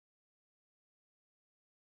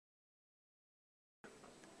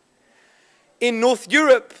In North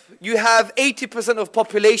Europe, you have 80% of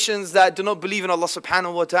populations that do not believe in Allah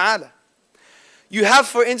subhanahu wa ta'ala. You have,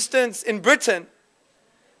 for instance, in Britain,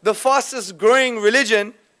 the fastest growing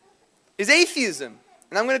religion is atheism.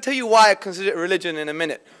 And I'm going to tell you why I consider it religion in a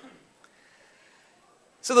minute.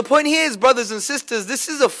 So the point here is, brothers and sisters, this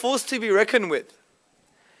is a force to be reckoned with.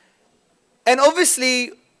 And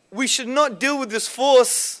obviously, we should not deal with this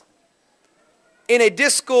force in a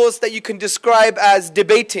discourse that you can describe as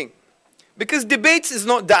debating. Because debates is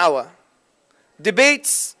not da'wah.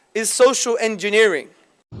 Debates is social engineering.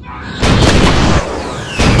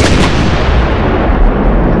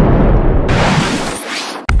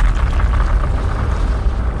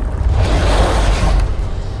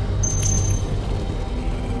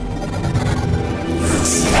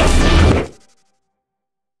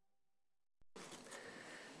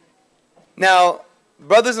 Now,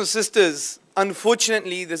 brothers and sisters,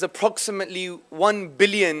 unfortunately, there's approximately 1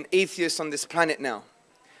 billion atheists on this planet now.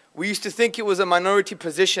 We used to think it was a minority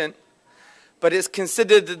position, but it's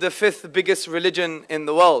considered the 5th biggest religion in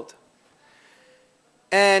the world.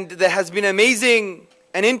 And there has been amazing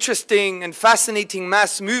and interesting and fascinating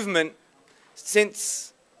mass movement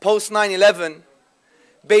since post 9/11,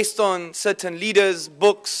 based on certain leaders,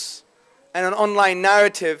 books, and an online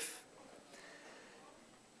narrative.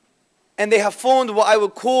 And they have formed what I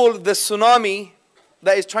would call the tsunami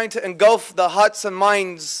that is trying to engulf the hearts and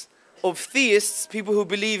minds of theists, people who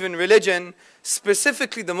believe in religion,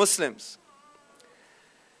 specifically the Muslims.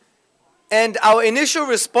 And our initial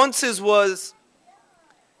responses was,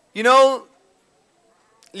 you know,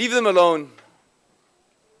 leave them alone.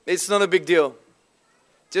 It's not a big deal.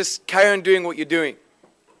 Just carry on doing what you're doing.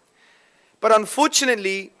 But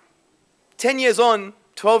unfortunately, 10 years on,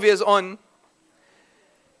 12 years on,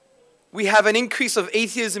 we have an increase of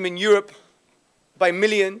atheism in Europe by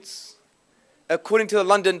millions. According to the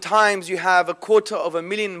London Times, you have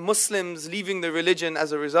 250,000 Muslims leaving the religion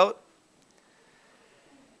as a result.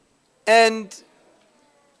 And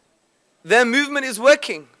their movement is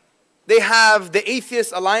working. They have the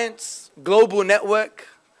Atheist Alliance global network.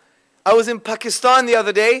 I was in Pakistan the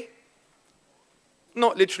other day.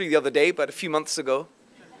 Not literally the other day, but a few months ago.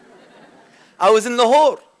 I was in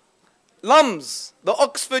Lahore. LUMS, the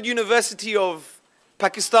Oxford University of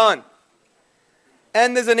Pakistan.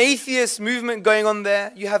 And there's an atheist movement going on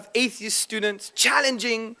there. You have atheist students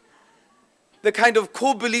challenging the kind of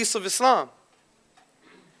core beliefs of Islam.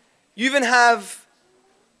 You even have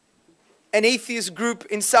an atheist group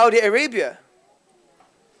in Saudi Arabia.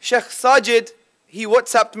 Sheikh Sajid, he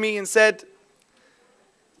WhatsApped me and said,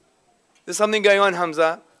 there's something going on,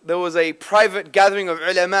 Hamza. There was a private gathering of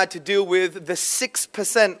ulama to deal with the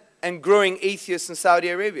 6% and growing atheists in Saudi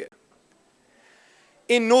Arabia.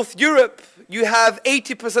 In North Europe, you have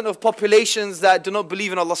 80% of populations that do not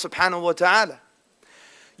believe in Allah subhanahu wa ta'ala.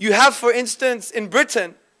 You have, for instance, in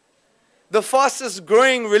Britain, the fastest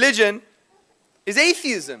growing religion is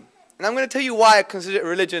atheism. And I'm going to tell you why I consider it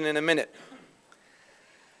religion in a minute.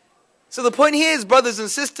 So the point here is, brothers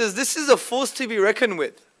and sisters, this is a force to be reckoned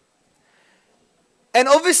with. And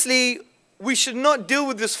obviously, we should not deal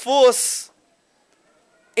with this force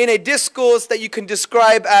in a discourse that you can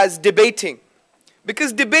describe as debating.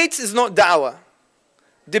 Because debates is not da'wah.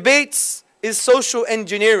 Debates is social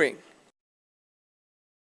engineering.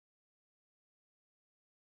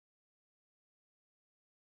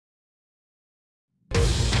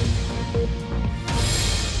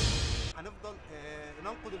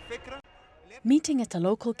 Meeting at a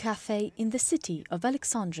local cafe in the city of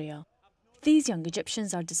Alexandria. These young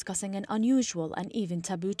Egyptians are discussing an unusual and even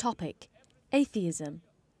taboo topic: atheism,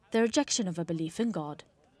 the rejection of a belief in God.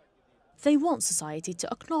 They want society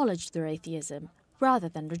to acknowledge their atheism rather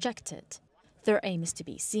than reject it. Their aim is to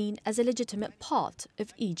be seen as a legitimate part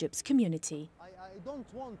of Egypt's community. I don't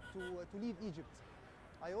want to leave Egypt.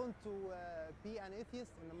 I want to be an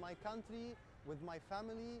atheist in my country, with my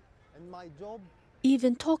family and my job.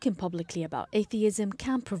 Even talking publicly about atheism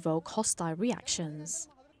can provoke hostile reactions.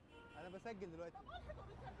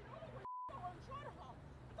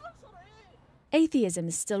 Atheism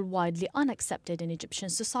is still widely unaccepted in Egyptian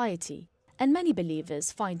society, and many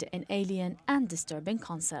believers find it an alien and disturbing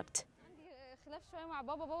concept.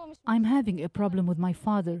 I'm having a problem with my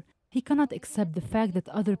father. He cannot accept the fact that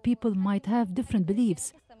other people might have different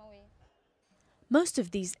beliefs. Most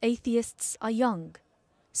of these atheists are young.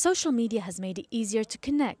 Social media has made it easier to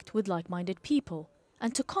connect with like-minded people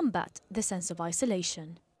and to combat the sense of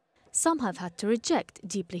isolation. Some have had to reject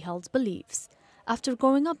deeply held beliefs after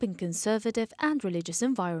growing up in conservative and religious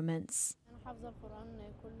environments.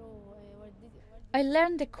 I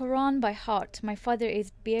learned the Quran by heart. My father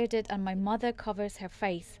is bearded and my mother covers her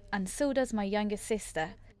face, and so does my youngest sister.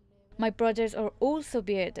 My brothers are also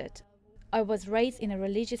bearded. I was raised in a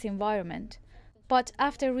religious environment, but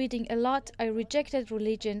after reading a lot, I rejected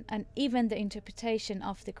religion and even the interpretation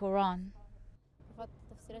of the Quran.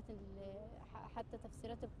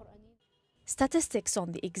 Statistics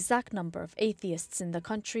on the exact number of atheists in the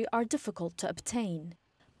country are difficult to obtain,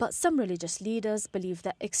 but some religious leaders believe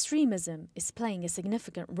that extremism is playing a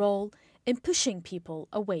significant role in pushing people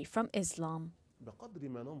away from Islam.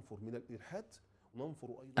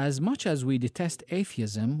 As much as we detest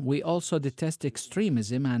atheism, we also detest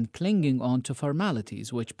extremism and clinging on to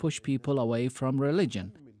formalities which push people away from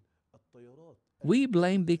religion. We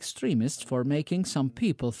blame the extremists for making some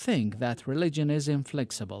people think that religion is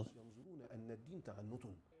inflexible.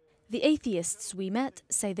 The atheists we met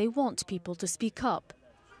say they want people to speak up,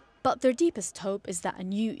 but their deepest hope is that a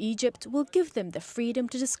new Egypt will give them the freedom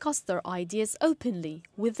to discuss their ideas openly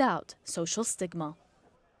without social stigma.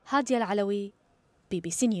 Hadia Al-Alawi,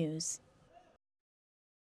 BBC News.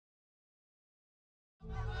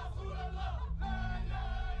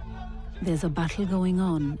 There's a battle going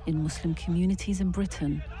on in Muslim communities in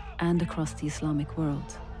Britain and across the Islamic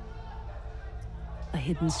world. A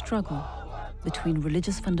hidden struggle between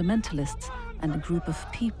religious fundamentalists and a group of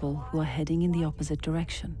people who are heading in the opposite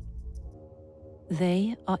direction.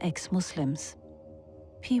 They are ex-Muslims,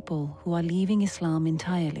 people who are leaving Islam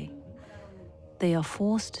entirely. They are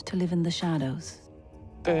forced to live in the shadows.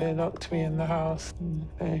 They locked me in the house and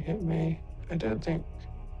they hit me. I don't think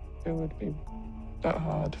it would be that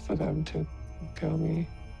hard for them to kill me.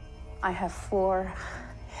 I have 4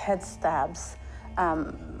 head stabs,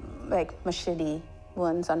 like machete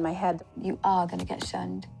wounds on my head. You are going to get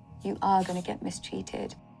shunned. You are going to get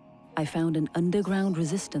mistreated. I found an underground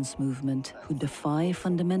resistance movement who defy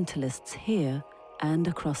fundamentalists here and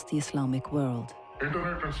across the Islamic world.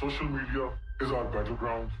 Internet and social media is our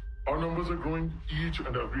battleground. Our numbers are growing each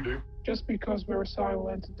and every day. Just because we're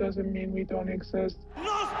silent doesn't mean we don't exist.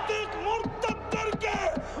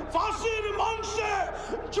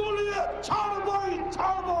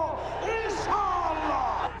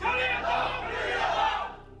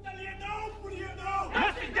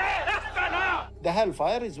 The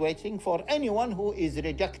hellfire is waiting for anyone who is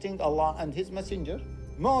rejecting Allah and His Messenger.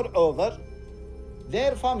 Moreover,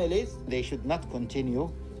 their families, they should not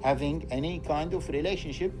continue having any kind of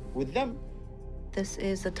relationship with them. This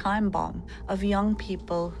is a time bomb of young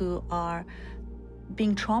people who are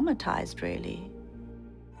being traumatized, really.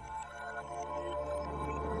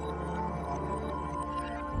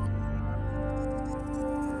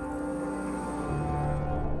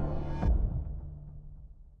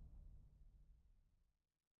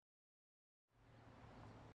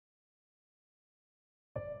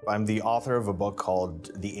 I'm the author of a book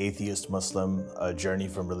called The Atheist Muslim, A Journey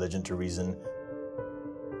from Religion to Reason.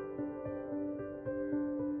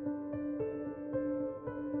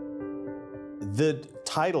 The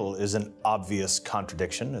title is an obvious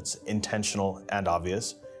contradiction. It's intentional and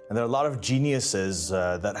obvious. And there are a lot of geniuses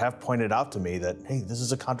that have pointed out to me that, hey, this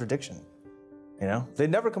is a contradiction. You know, they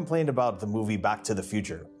never complained about the movie Back to the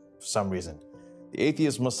Future for some reason. The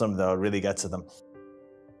Atheist Muslim, though, really gets to them.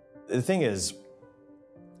 The thing is,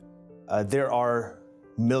 there are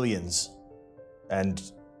millions,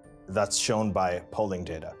 and that's shown by polling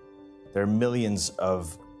data. There are millions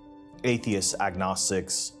of atheists,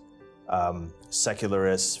 agnostics,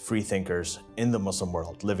 secularists, freethinkers in the Muslim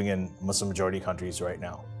world, living in Muslim-majority countries right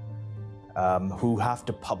now, who have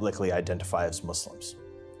to publicly identify as Muslims.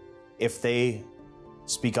 If they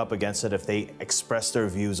speak up against it, if they express their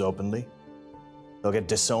views openly, they'll get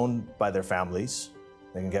disowned by their families,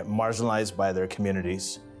 they can get marginalized by their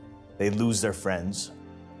communities, they lose their friends,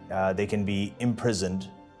 they can be imprisoned,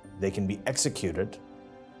 they can be executed.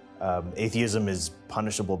 Atheism is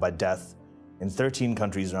punishable by death in 13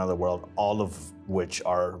 countries around the world, all of which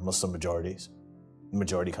are Muslim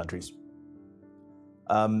majority countries.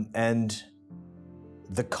 And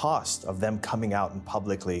the cost of them coming out and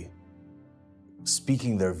publicly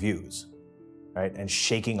speaking their views, right, and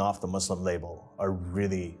shaking off the Muslim label are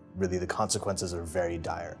really, the consequences are very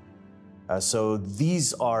dire. So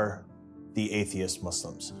these are the atheist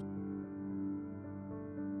Muslims.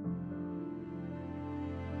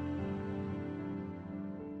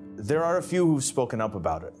 There are a few who've spoken up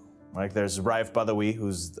about it. Like there's Raif Badawi,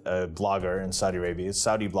 who's a blogger in Saudi Arabia, a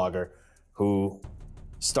Saudi blogger who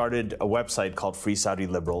started a website called Free Saudi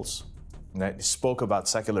Liberals, and that spoke about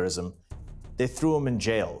secularism. They threw him in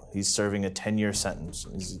jail. He's serving a 10-year sentence,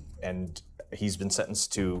 and he's been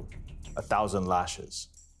sentenced to 1,000 lashes.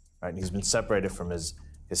 Right? He's been separated from his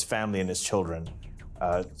family and his children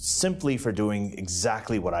simply for doing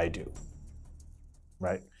exactly what I do,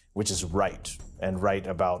 right? Which is right, and right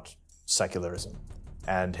about secularism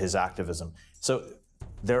and his activism. So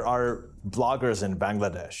there are bloggers in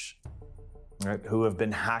Bangladesh, right, who have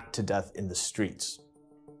been hacked to death in the streets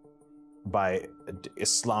by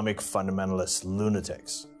Islamic fundamentalist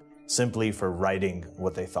lunatics simply for writing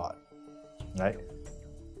what they thought, right?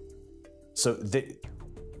 So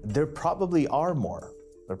there probably are more.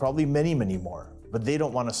 There are probably many, many more, but they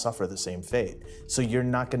don't want to suffer the same fate. So you're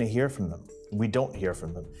not going to hear from them. We don't hear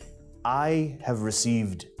from them. I have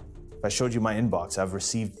received, if I showed you my inbox, I've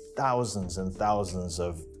received thousands and thousands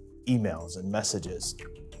of emails and messages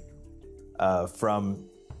from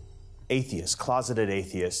atheists, closeted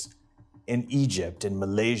atheists in Egypt, in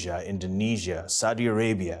Malaysia, Indonesia, Saudi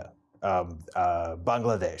Arabia,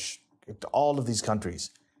 Bangladesh, all of these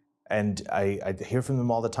countries. And I hear from them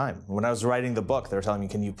all the time. When I was writing the book, they were telling me,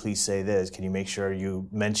 can you please say this? Can you make sure you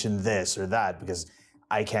mention this or that? Because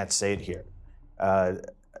I can't say it here.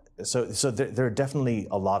 So there are definitely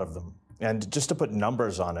a lot of them. And just to put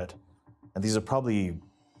numbers on it, and these are probably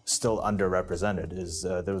still underrepresented, is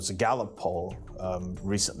there was a Gallup poll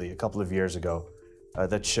recently, a couple of years ago,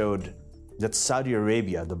 that showed that Saudi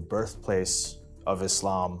Arabia, the birthplace of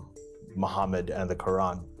Islam, Muhammad, and the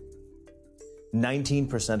Quran,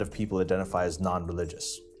 19% of people identify as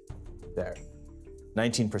non-religious there.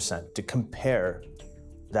 19%. To compare,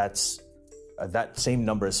 that same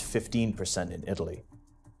number is 15% in Italy.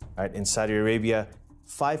 Right? In Saudi Arabia,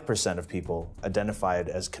 5% of people identified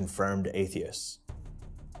as confirmed atheists.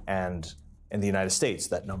 And in the United States,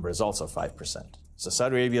 that number is also 5%. So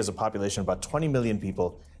Saudi Arabia has a population of about 20 million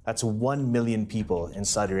people. That's 1 million people in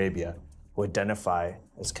Saudi Arabia who identify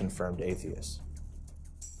as confirmed atheists.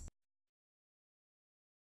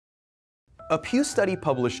 A Pew study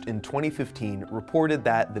published in 2015 reported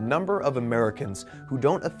that the number of Americans who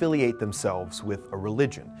don't affiliate themselves with a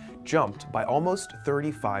religion jumped by almost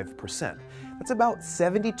 35%. That's about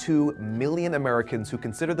 72 million Americans who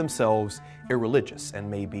consider themselves irreligious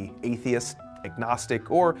and may be atheist,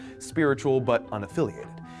 agnostic, or spiritual but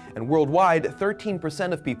unaffiliated. And worldwide,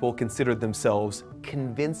 13% of people considered themselves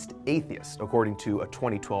convinced atheists, according to a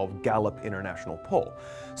 2012 Gallup International poll.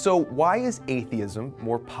 So why is atheism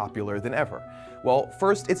more popular than ever? Well,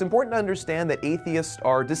 first, it's important to understand that atheists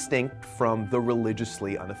are distinct from the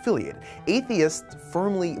religiously unaffiliated. Atheists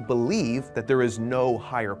firmly believe that there is no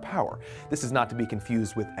higher power. This is not to be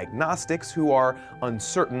confused with agnostics, who are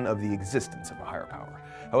uncertain of the existence of a higher power.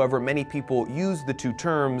 However, many people use the two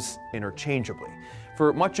terms interchangeably.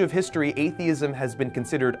 For much of history, atheism has been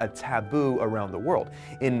considered a taboo around the world.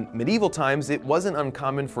 In medieval times, it wasn't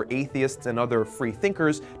uncommon for atheists and other free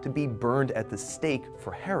thinkers to be burned at the stake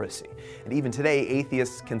for heresy. And even today,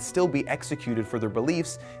 atheists can still be executed for their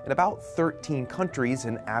beliefs in about 13 countries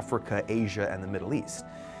in Africa, Asia, and the Middle East.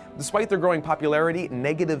 Despite their growing popularity,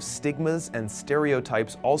 negative stigmas and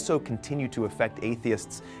stereotypes also continue to affect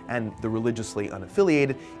atheists and the religiously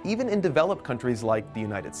unaffiliated, even in developed countries like the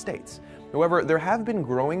United States. However, there have been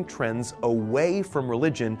growing trends away from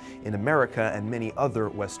religion in America and many other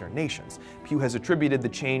Western nations. Pew has attributed the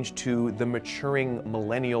change to the maturing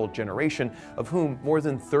millennial generation, of whom more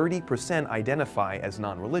than 30% identify as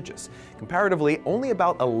non-religious. Comparatively, only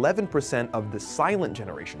about 11% of the silent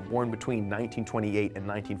generation, born between 1928 and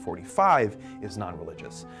 1945, is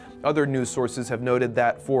non-religious. Other news sources have noted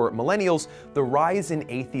that for millennials, the rise in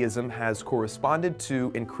atheism has corresponded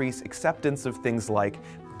to increased acceptance of things like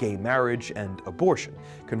gay marriage and abortion.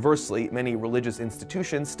 Conversely, many religious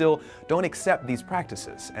institutions still don't accept these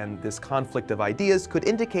practices, and this conflict of ideas could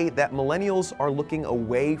indicate that millennials are looking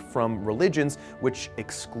away from religions which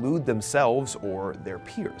exclude themselves or their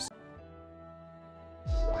peers.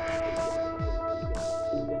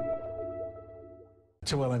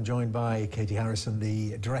 Well, I'm joined by Katie Harrison,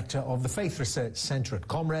 the Director of the Faith Research Centre at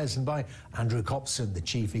Comres, and by Andrew Copson, the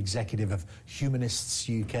Chief Executive of Humanists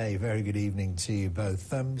UK. Very good evening to you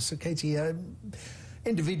both. So, Katie,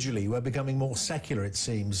 individually, we're becoming more secular, it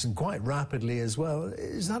seems, and quite rapidly as well.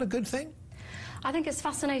 Is that a good thing? I think it's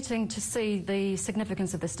fascinating to see the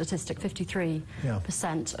significance of this statistic,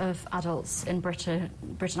 53% of adults in Britain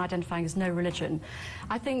identifying as no religion.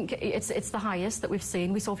 I think it's the highest that we've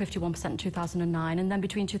seen. We saw 51% in 2009, and then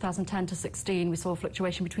between 2010 to 16, we saw a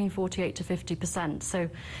fluctuation between 48 to 50%. So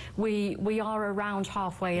we are around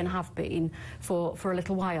halfway and have been for a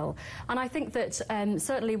little while. And I think that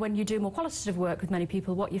certainly when you do more qualitative work with many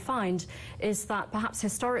people, what you find is that perhaps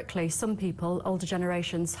historically some people, older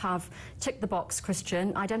generations, have ticked the box Orthodox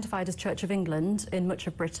Christian, identified as Church of England in much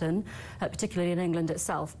of Britain, particularly in England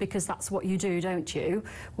itself, because that's what you do, don't you?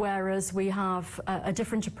 Whereas we have a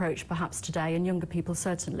different approach perhaps today, and younger people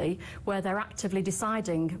certainly, where they're actively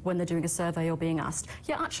deciding when they're doing a survey or being asked,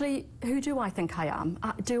 yeah, actually, who do I think I am?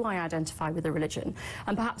 Do I identify with a religion?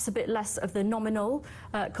 And perhaps a bit less of the nominal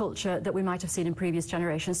culture that we might have seen in previous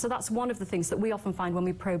generations. So that's one of the things that we often find when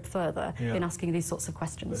we probe further in asking these sorts of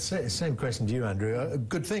questions. Same question to you, Andrew. A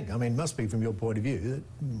good thing. I mean, it must be from your point of view that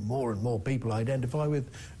more and more people identify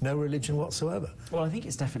with no religion whatsoever. Well, I think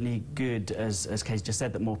it's definitely good, as Katie just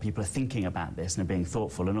said, that more people are thinking about this and are being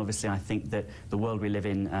thoughtful. And obviously, I think that the world we live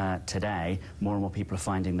in today, more and more people are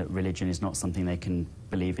finding that religion is not something they can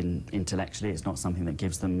believe in intellectually. It's not something that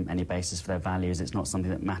gives them any basis for their values. It's not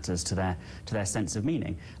something that matters to their sense of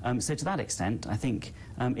meaning. So to that extent, I think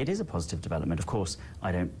it is a positive development. Of course,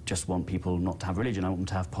 I don't just want people not to have religion. I want them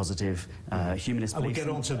to have positive humanist beliefs. We'll get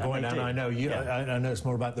on to the point, and I know I know it's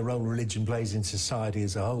more about the role religion plays in society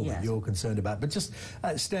as a whole that you're concerned about. But just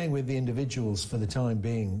staying with the individuals for the time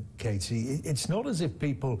being, Katie, it's not as if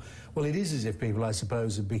people, well, it is as if people, I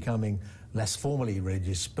suppose, are becoming less formally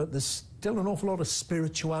religious, but there's still an awful lot of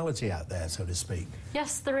spirituality out there, so to speak.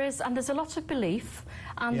 Yes, there is, and there's a lot of belief,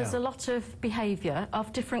 and there's a lot of behaviour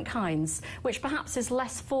of different kinds, which perhaps is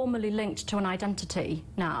less formally linked to an identity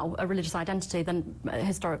now, a religious identity, than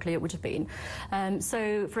historically it would have been.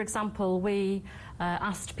 So, for example, we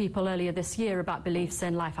asked people earlier this year about beliefs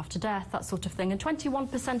in life after death, that sort of thing, and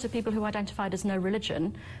 21% of people who identified as no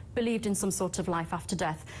religion believed in some sort of life after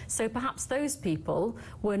death. So perhaps those people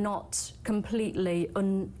were not completely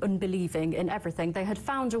unbelieving in everything. They had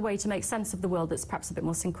found a way to make sense of the world that's perhaps a bit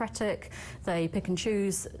more syncretic. They pick and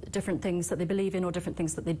choose different things that they believe in or different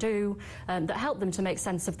things that they do that help them to make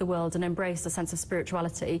sense of the world and embrace a sense of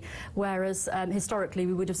spirituality, whereas historically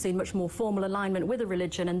we would have seen much more formal alignment with a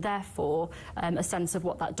religion and therefore a sense of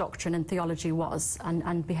what that doctrine and theology was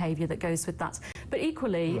and behaviour that goes with that. But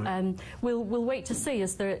equally, we'll wait to see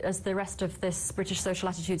as the rest of this British social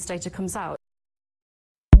attitudes data comes out.